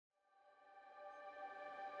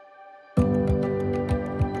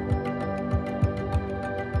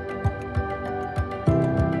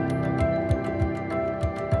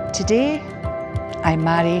Today, I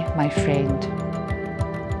marry my friend.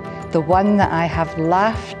 The one that I have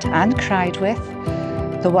laughed and cried with,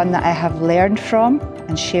 the one that I have learned from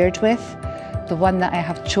and shared with, the one that I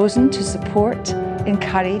have chosen to support,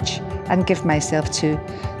 encourage and give myself to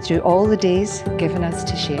through all the days given us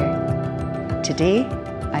to share. Today,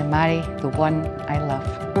 I marry the one I love.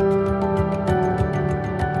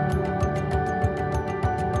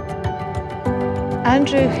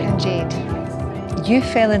 Andrew and Jade, you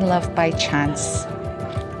fell in love by chance,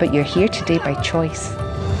 but you're here today by choice.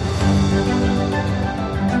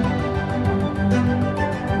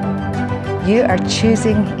 You are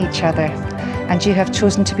choosing each other, and you have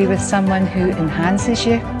chosen to be with someone who enhances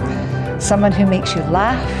you, someone who makes you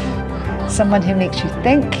laugh, someone who makes you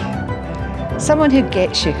think, someone who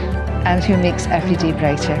gets you and who makes every day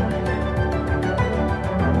brighter.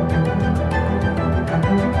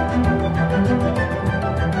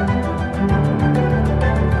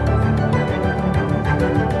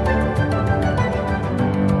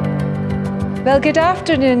 Well, good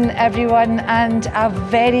afternoon everyone, and a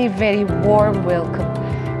very, very warm welcome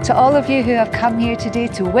to all of you who have come here today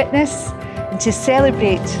to witness and to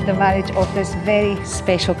celebrate the marriage of this very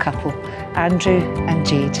special couple, Andrew and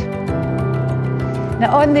Jade.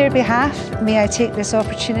 Now, on their behalf, may I take this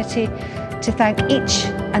opportunity to thank each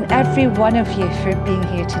and every one of you for being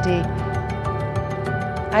here today.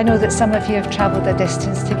 I know that some of you have travelled a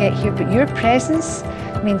distance to get here, but your presence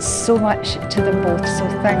means so much to them both, so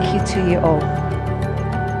thank you to you all.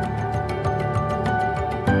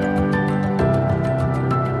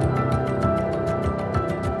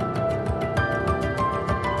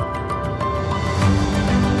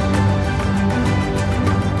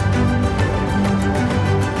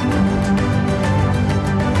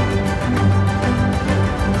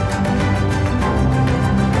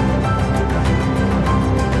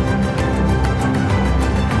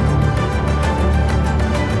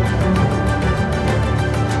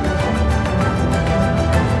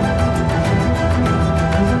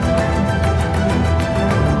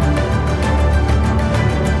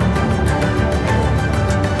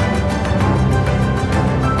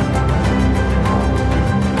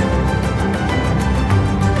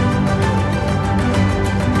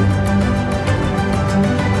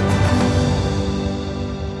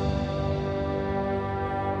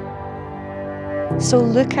 So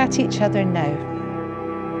look at each other now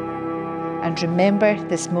and remember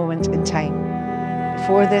this moment in time.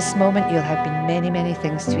 Before this moment, you'll have been many, many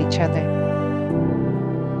things to each other.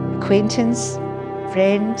 Acquaintance,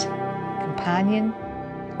 friend, companion,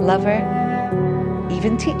 lover,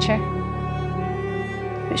 even teacher.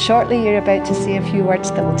 But shortly you're about to say a few words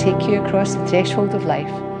that will take you across the threshold of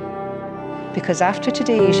life. Because after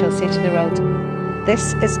today you shall say to the world,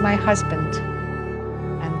 "This is my husband,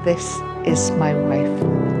 and this is my wife."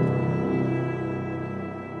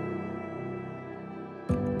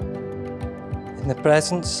 In the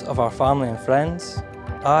presence of our family and friends,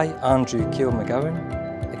 I, Andrew Keil McGowan,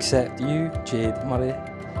 accept you, Jade Murray,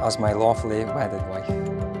 as my lawfully wedded wife.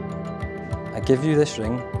 I give you this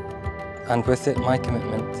ring, and with it my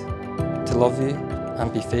commitment to love you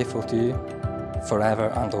and be faithful to you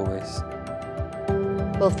forever and always.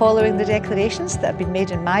 Well, following the declarations that have been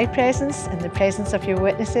made in my presence, in the presence of your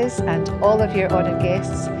witnesses and all of your honoured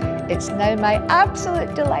guests, it's now my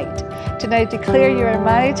absolute delight to now declare you are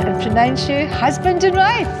married and pronounce you husband and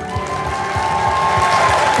wife.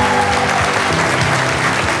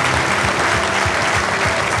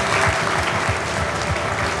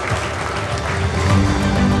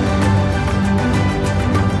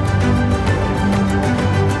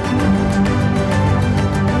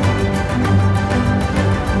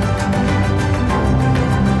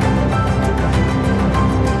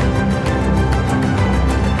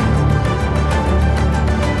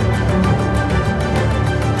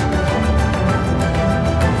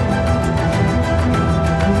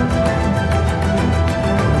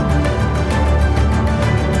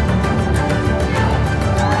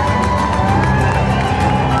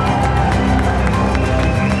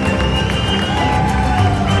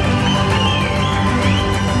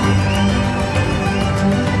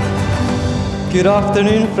 Good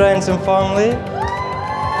afternoon, friends and family.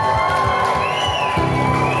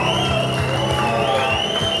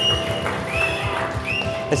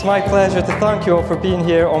 It's my pleasure to thank you all for being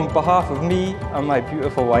here on behalf of me and my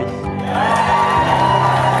beautiful wife.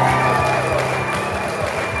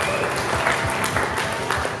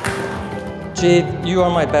 Jade, you are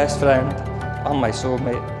my best friend and my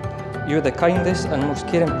soulmate. You are the kindest and most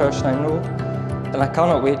caring person I know, and I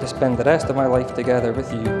cannot wait to spend the rest of my life together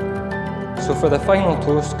with you. So for the final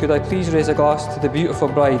toast, could I please raise a glass to the beautiful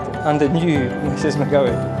bride and the new Mrs.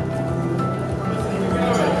 McGowan?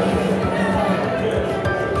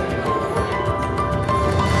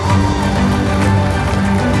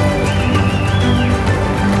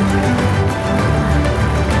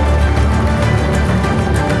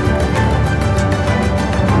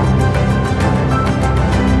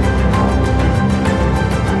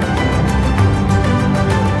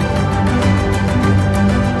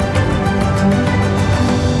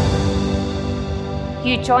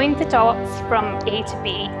 joined the dots from A to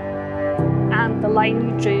B, and the line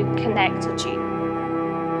you drew connected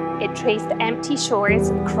you. It traced empty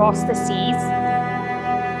shores across the seas,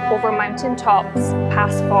 over mountain tops,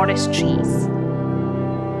 past forest trees,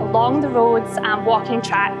 along the roads and walking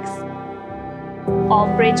tracks. All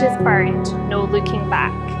bridges burned, no looking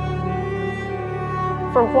back.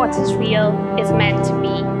 For what is real is meant to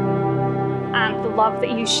be, and the love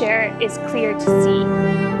that you share is clear to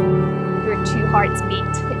see. Your two hearts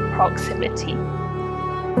beat in proximity.